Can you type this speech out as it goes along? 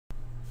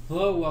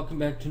Hello, welcome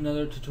back to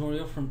another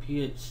tutorial from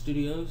PH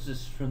Studios.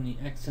 This is from the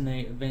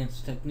XNA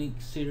Advanced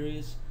Techniques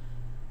series.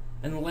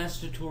 In the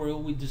last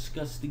tutorial we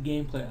discussed the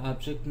gameplay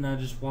object and I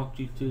just walked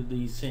you through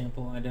the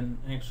sample. I didn't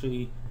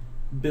actually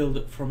build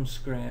it from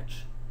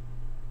scratch.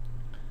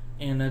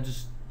 And I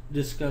just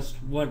discussed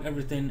what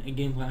everything a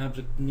gameplay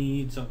object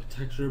needs, like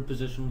texture,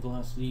 position,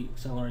 velocity,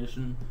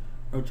 acceleration,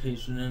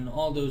 rotation, and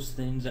all those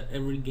things that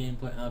every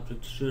gameplay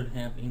object should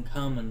have in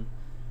common,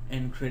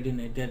 and creating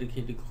a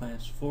dedicated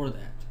class for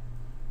that.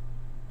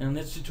 Now in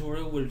this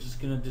tutorial we're just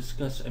going to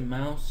discuss a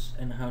mouse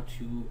and how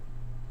to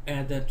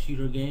add that to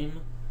your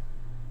game.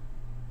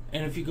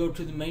 And if you go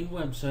to the main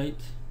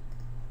website,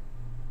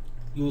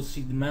 you will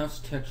see the mouse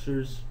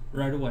textures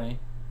right away,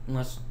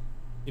 unless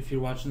if you're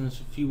watching this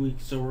a few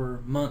weeks or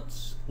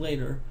months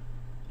later,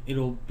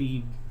 it'll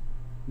be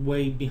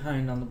way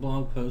behind on the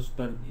blog post,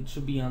 but it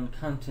should be on the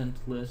content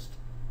list,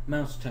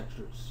 mouse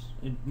textures.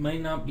 It may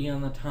not be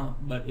on the top,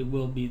 but it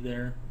will be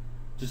there.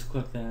 Just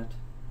click that.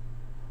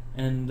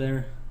 And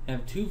there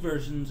have two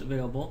versions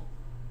available,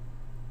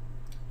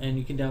 and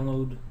you can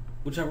download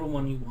whichever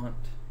one you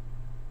want,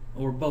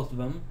 or both of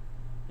them,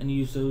 and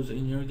use those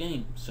in your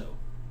game. So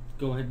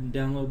go ahead and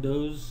download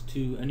those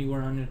to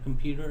anywhere on your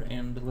computer,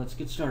 and let's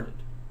get started.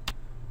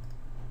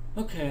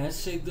 Okay, I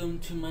saved them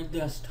to my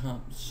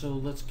desktop, so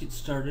let's get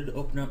started.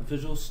 Open up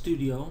Visual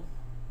Studio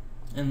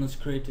and let's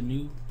create a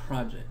new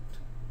project,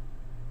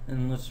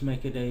 and let's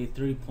make it a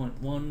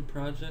 3.1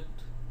 project,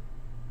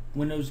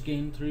 Windows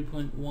Game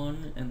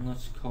 3.1, and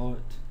let's call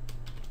it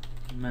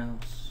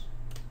Mouse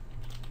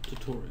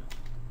Tutorial.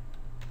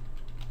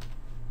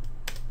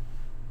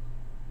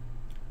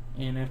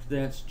 And after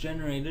that's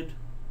generated,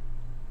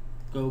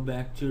 go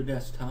back to your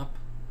desktop,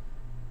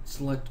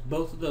 select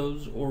both of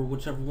those or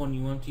whichever one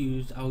you want to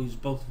use. I'll use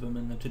both of them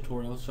in the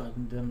tutorial so I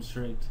can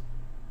demonstrate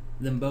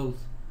them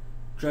both.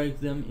 Drag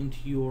them into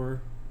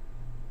your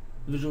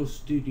Visual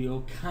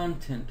Studio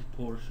content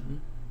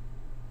portion,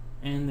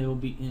 and they will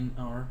be in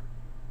our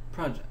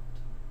project.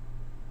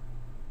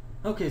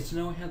 Okay, so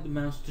now we have the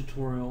mouse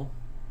tutorial.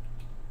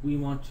 We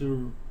want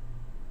to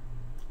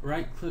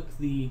right click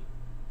the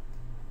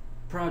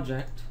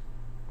project,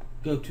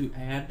 go to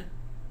Add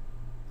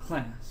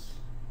Class,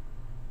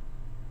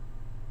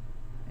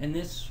 and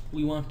this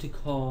we want to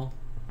call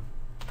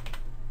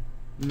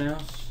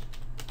Mouse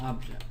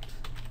Object.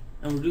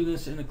 And we're doing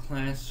this in a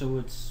class so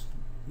it's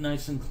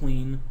nice and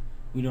clean.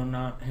 We do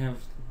not have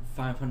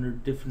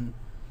 500 different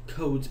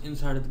codes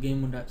inside of the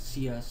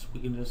game.cs.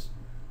 We can just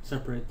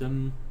separate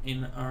them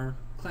in our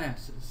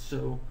classes.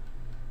 So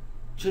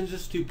change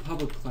this to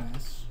public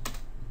class,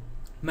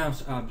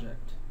 mouse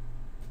object.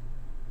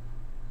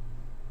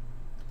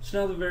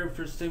 So now the very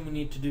first thing we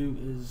need to do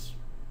is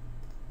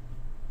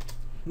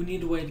we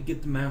need a way to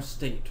get the mouse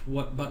state,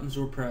 what buttons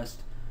were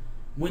pressed,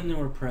 when they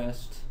were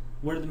pressed,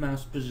 where the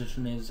mouse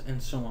position is,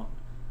 and so on.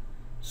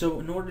 So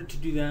in order to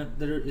do that,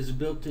 there is a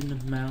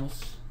built-in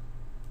mouse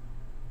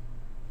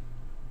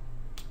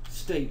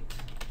state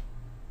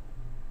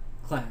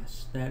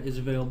class that is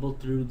available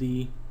through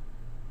the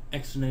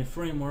XNA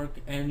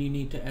framework, and you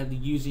need to add the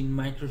using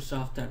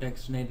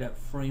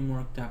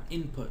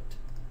Microsoft.xna.framework.input.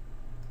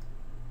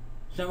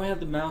 So now we have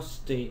the mouse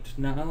state.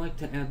 Now I like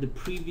to add the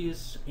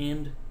previous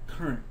and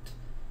current,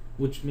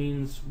 which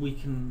means we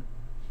can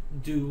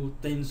do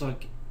things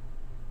like,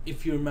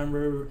 if you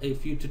remember a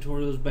few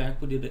tutorials back,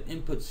 we did an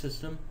input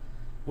system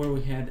where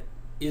we had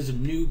is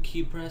new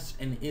key press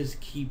and is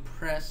key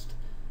pressed,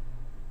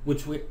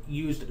 which we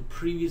used a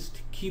previous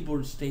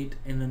keyboard state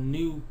and a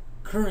new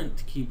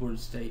current keyboard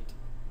state,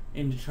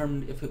 and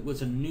determined if it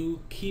was a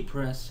new key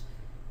press,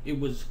 it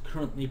was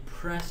currently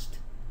pressed,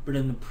 but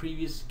in the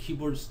previous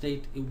keyboard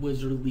state it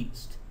was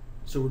released.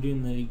 So we're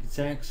doing the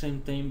exact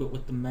same thing but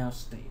with the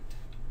mouse state.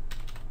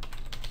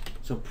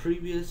 So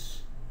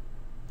previous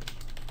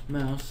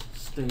mouse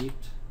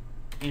state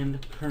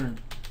and current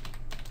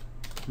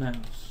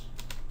mouse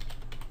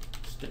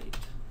state.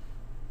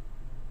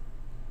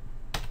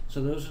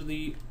 So those are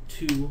the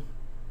two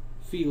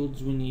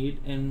fields we need,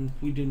 and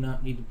we do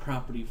not need a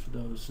property for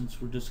those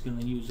since we're just going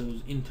to use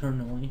those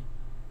internally.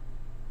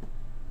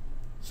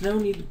 So now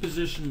we need the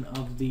position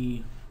of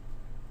the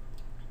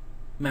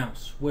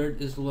mouse, where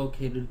it is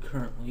located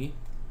currently,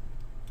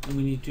 and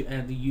we need to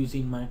add the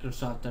using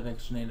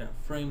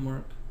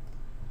Microsoft.xna.framework,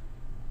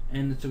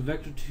 and it's a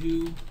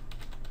vector2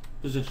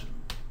 position,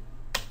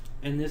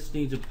 and this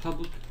needs a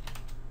public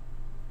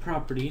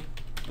property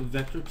of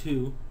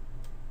vector2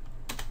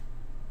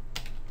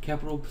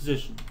 capital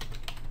position,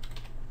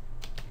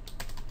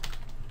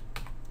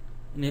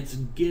 and it's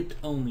get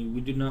only. We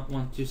do not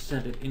want to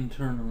set it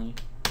internally,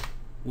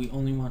 we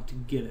only want to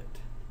get it.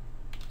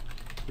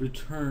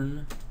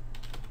 Return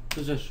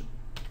position.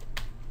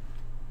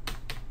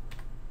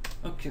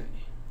 Okay,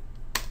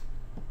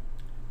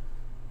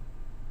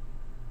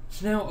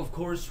 so now of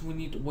course we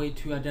need a way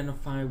to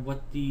identify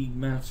what the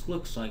mouse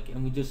looks like,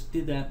 and we just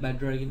did that by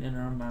dragging in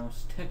our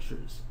mouse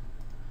textures.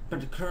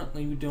 But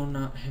currently we do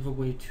not have a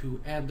way to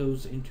add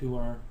those into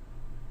our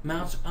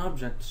mouse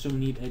object, so we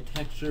need a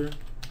texture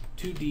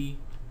 2D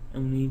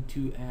and we need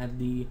to add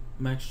the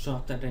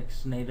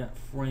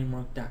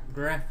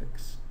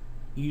Microsoft.xna.framework.graphics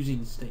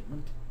using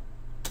statement,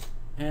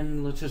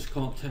 and let's just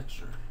call it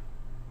texture.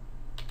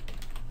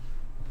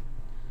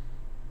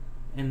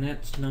 And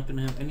that's not going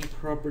to have any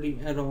property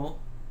at all.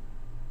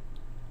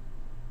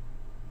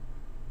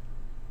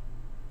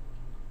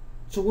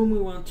 So what we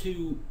want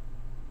to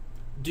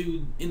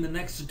do in the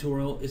next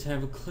tutorial is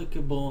have a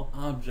clickable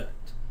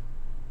object,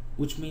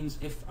 which means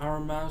if our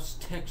mouse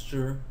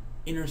texture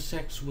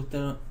intersects with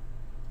a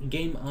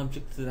game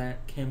object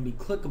that can be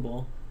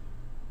clickable,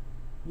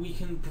 we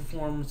can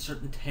perform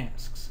certain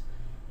tasks.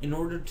 In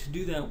order to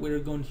do that, we're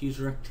going to use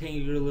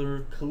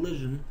rectangular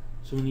collision,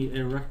 so we need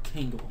a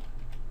rectangle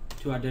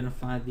to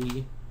identify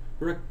the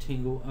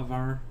rectangle of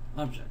our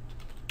object.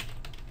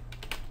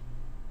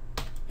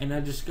 And I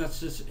discussed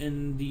this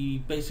in the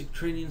basic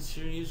training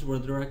series, where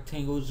the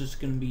rectangle is just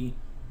going to be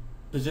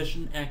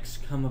position X,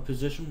 comma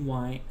position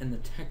Y, and the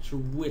texture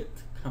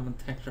width, comma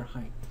texture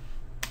height.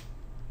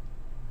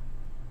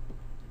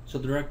 So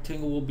the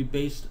rectangle will be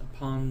based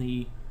upon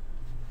the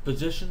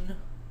position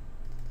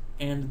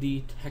and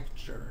the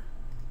texture.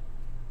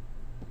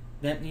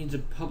 That needs a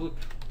public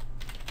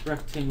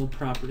rectangle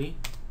property,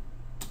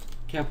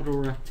 capital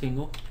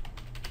rectangle,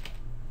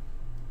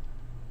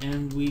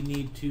 and we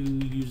need to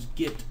use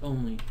get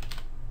only,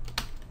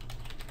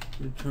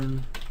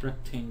 return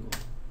rectangle.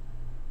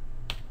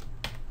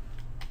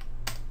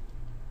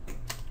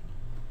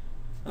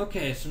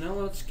 Okay, so now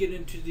let's get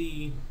into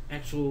the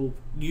actual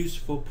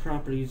useful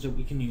properties that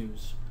we can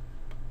use.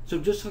 So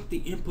just like the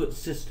input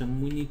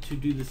system, we need to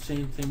do the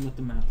same thing with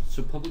the mouse.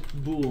 So public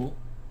bool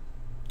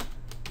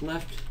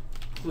left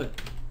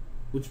click,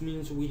 which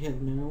means we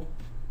have now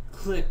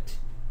clicked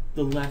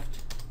the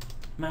left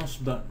mouse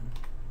button.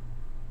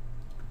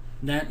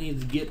 That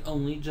needs get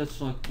only,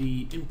 just like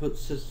the input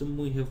system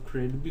we have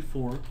created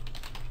before.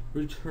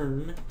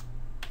 Return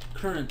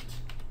current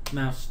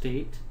mouse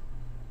state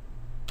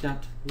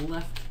dot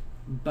left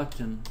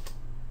button.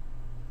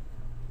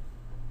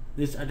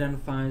 This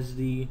identifies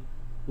the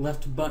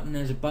left button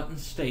as a button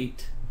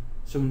state,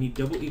 so we need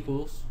double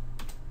equals,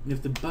 and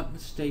if the button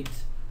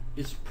state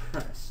is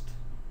pressed,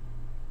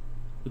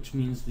 which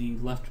means the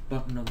left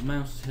button of the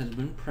mouse has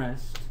been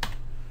pressed,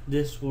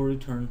 this will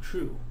return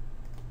true.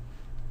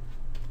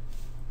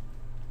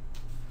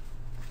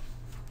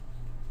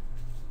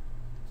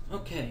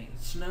 Okay,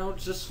 so now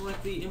just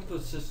like the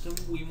input system,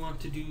 we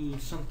want to do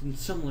something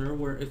similar,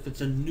 where if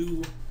it's a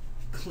new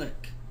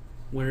click,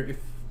 where if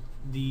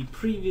the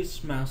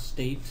previous mouse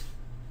state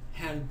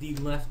had the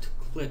left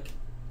click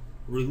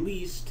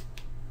released,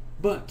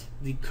 but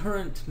the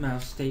current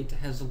mouse state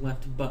has the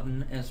left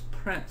button as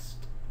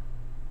pressed.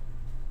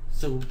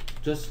 So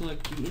just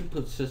like the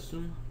input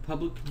system,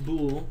 public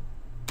bool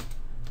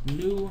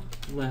new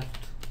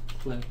left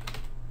click.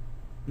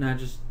 Now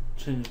just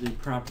change the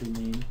property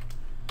name.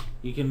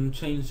 You can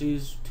change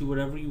these to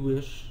whatever you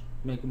wish,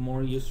 make it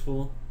more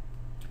useful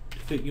to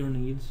fit your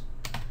needs.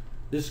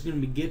 This is going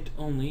to be get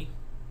only.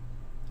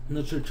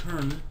 Let's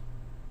return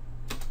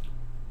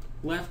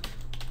left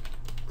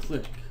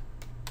click.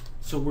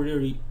 So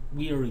we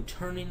are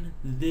returning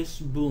this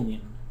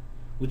boolean,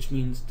 which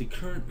means the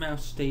current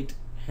mouse state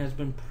has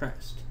been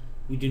pressed.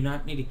 We do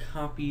not need to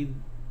copy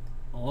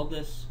all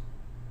this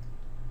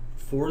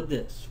for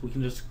this. We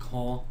can just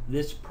call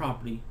this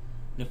property,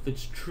 and if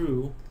it's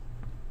true,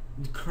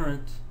 the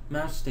current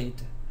mouse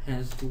state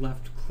has the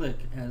left click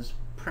as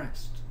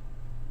pressed.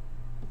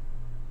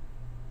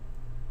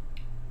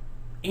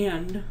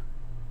 And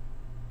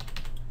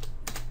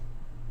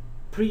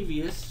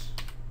previous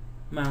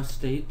mouse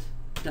state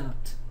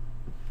dot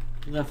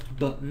left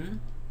button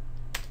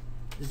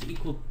is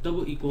equal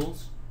double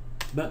equals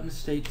button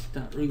state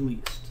dot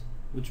released,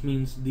 which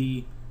means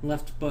the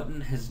left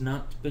button has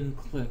not been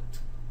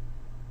clicked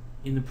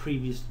in the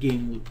previous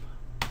game loop.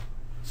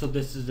 So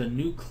this is a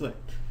new click.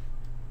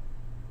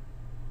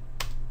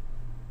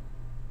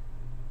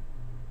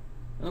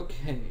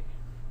 Okay,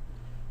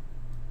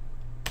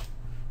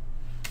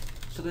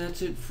 so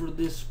that's it for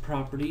this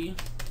property.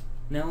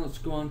 Now let's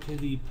go on to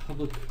the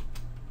public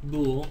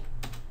bool,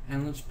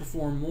 and let's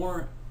perform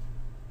more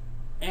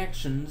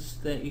actions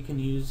that you can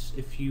use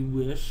if you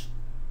wish.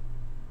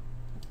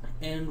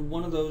 And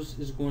one of those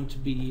is going to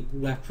be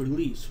left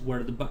release,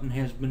 where the button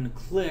has been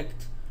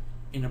clicked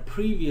in a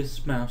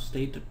previous mouse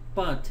state,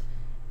 but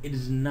it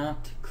is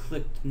not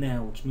clicked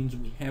now, which means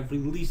we have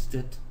released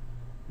it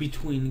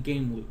between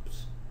game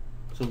loops.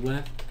 So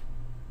left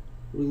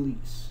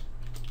release.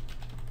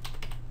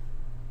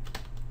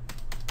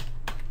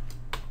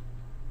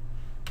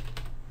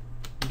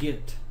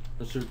 Get,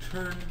 let's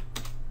return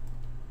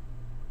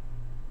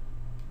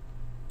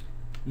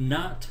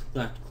not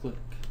left click,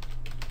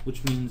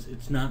 which means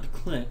it's not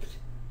clicked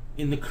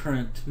in the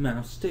current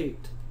mouse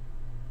state.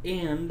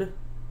 And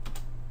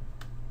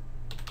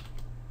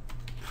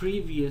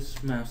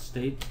previous mouse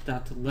state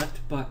dot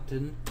left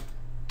button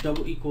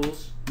double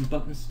equals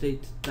button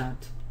state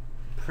dot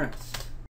pressed.